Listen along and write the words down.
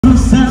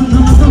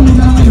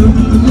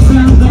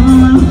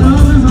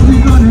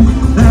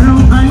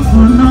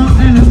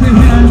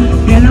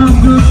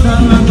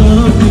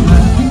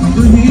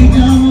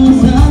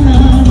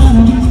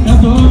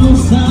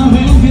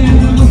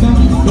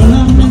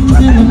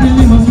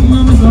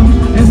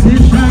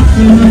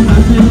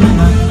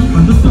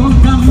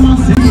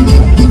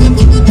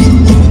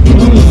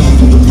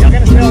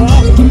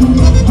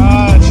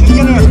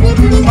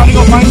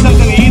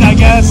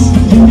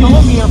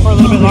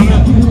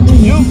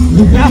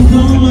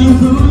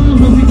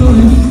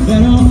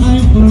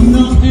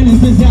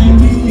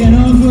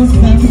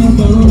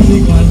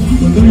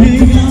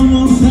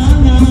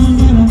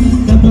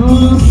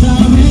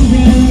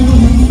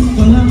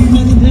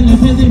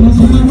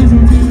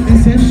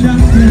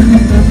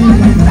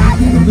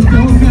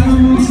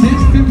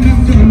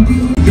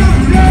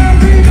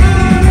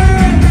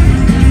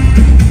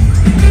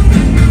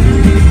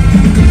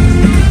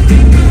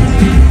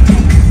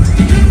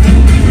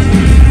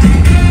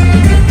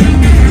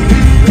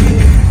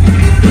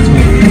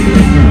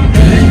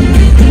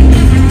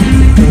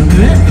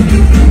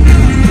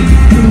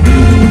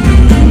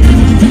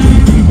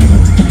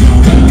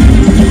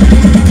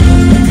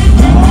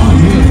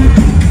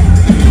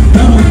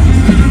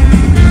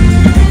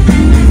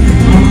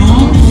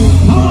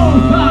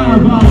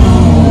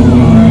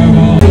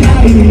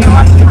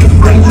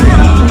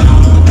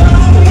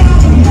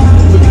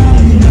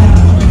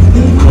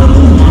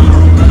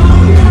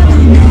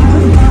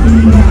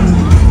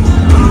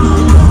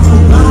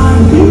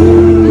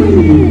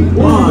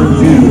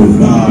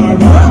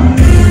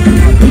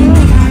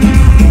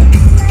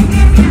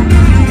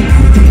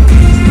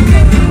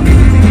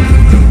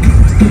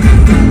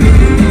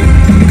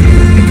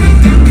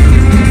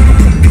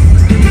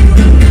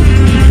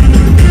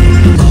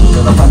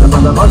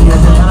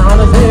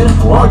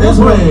this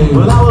way.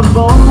 Well, I was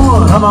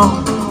born, come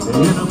on,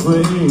 in the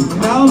queen.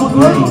 I was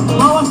born,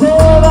 mama said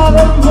that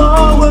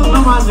everyone would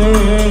know my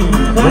name.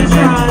 That's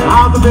right.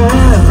 I'm the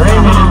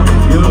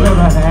best you've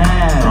ever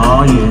had.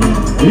 Oh,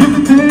 yeah. If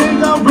you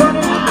think I'm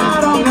burning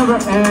out, I'll never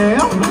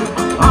am.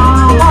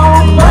 Oh,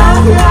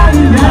 yeah,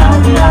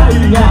 yeah,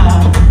 yeah,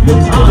 yeah.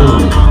 Let's go.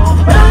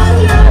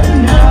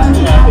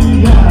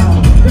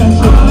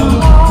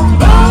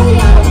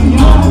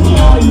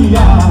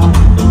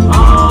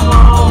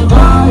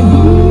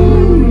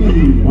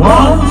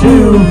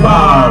 Too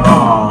far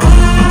wrong.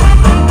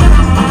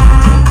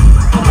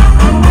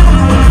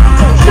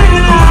 Sing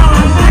it out,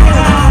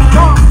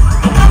 come on.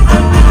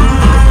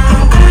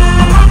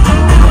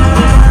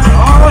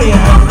 Oh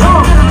yeah, come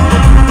on.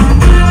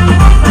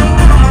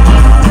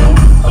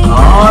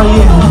 Oh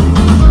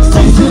yeah.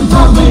 Station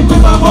told me to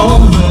my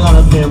home, but I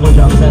don't care what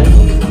y'all say.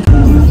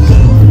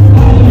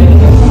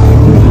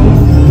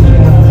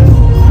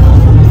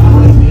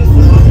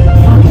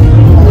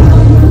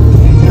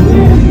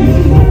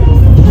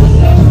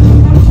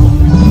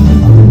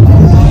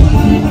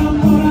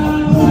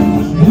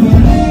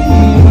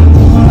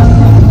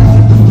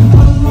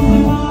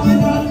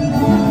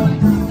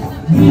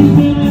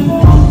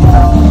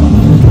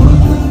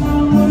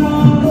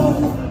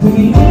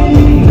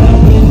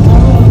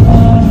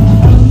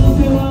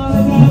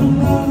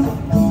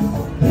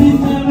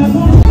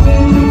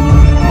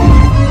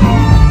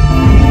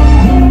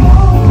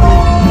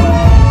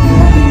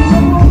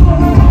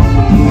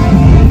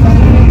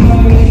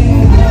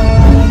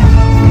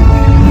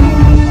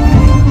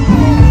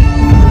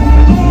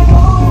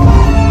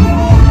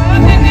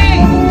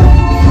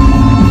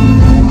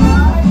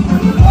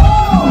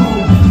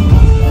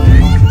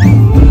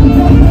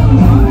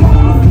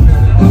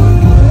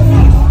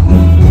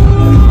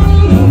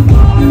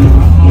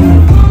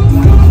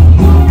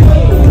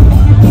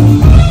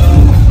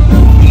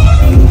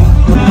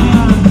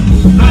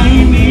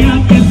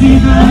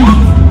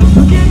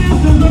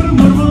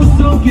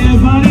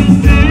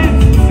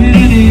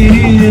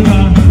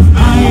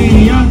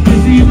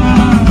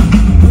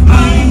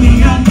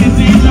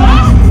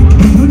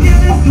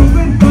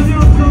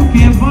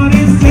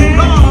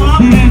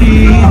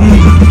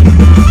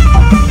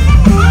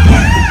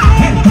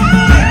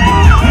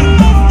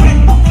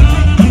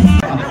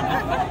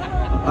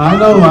 I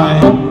know why.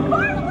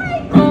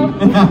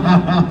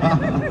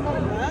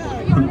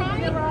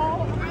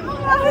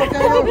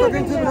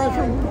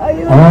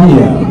 Oh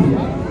yeah.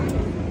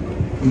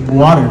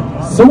 Water.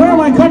 So where are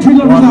my country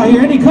lovers out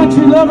here? Any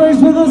country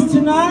lovers with us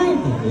tonight?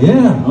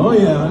 Yeah. Oh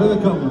yeah, there's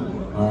a couple.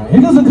 Alright,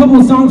 here goes a couple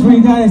of songs for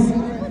you guys.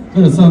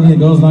 There's something that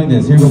goes like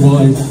this. Here we go,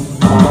 boys.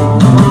 Oh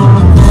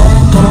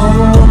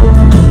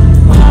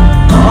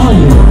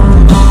yeah.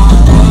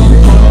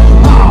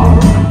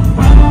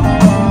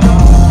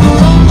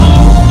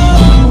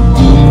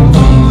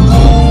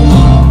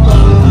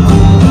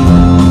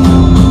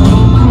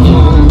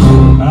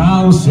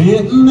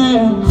 Sitting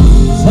there,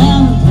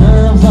 Santa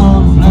girls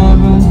on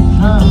flapping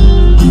truck,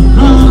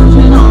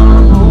 crunching on a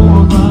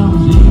poor brown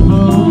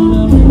zebra.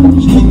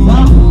 She's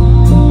out.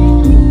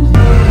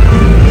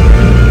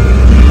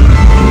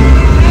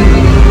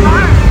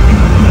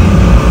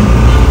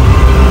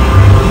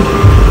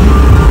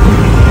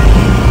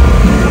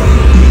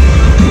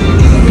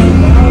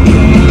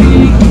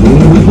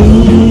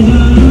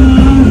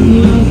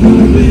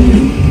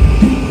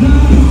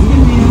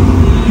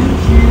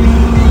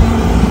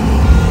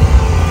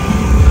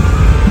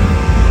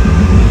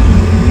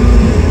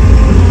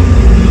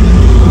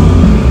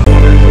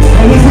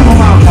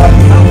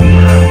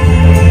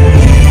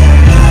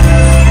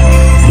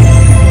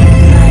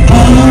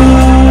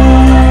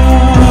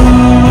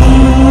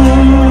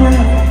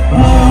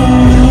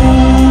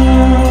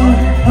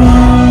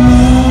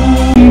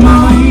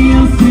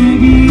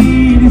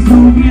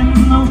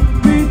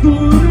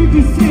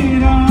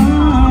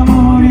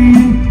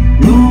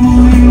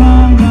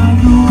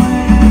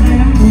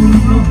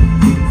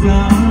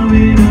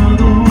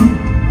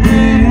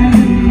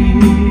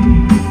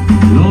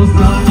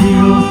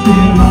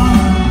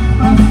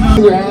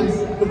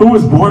 Who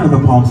was born in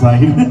the Palm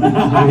side? Yeah.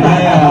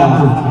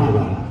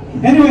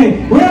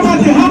 Anyway, where are my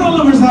Tejano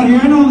lovers out here?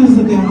 I know this is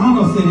a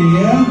Tejano city,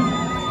 yeah?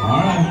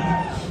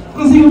 Alright.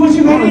 Let's see what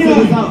you got here.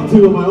 I this out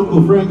to my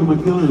Uncle Frank and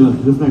my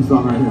killing this next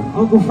song right here.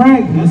 Uncle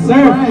Frank, yes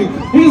sir.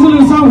 Frank. Here's a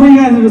little song for you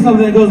guys, and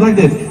something that goes like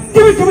this.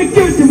 Give it to me,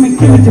 give it to me,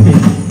 give it to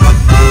me.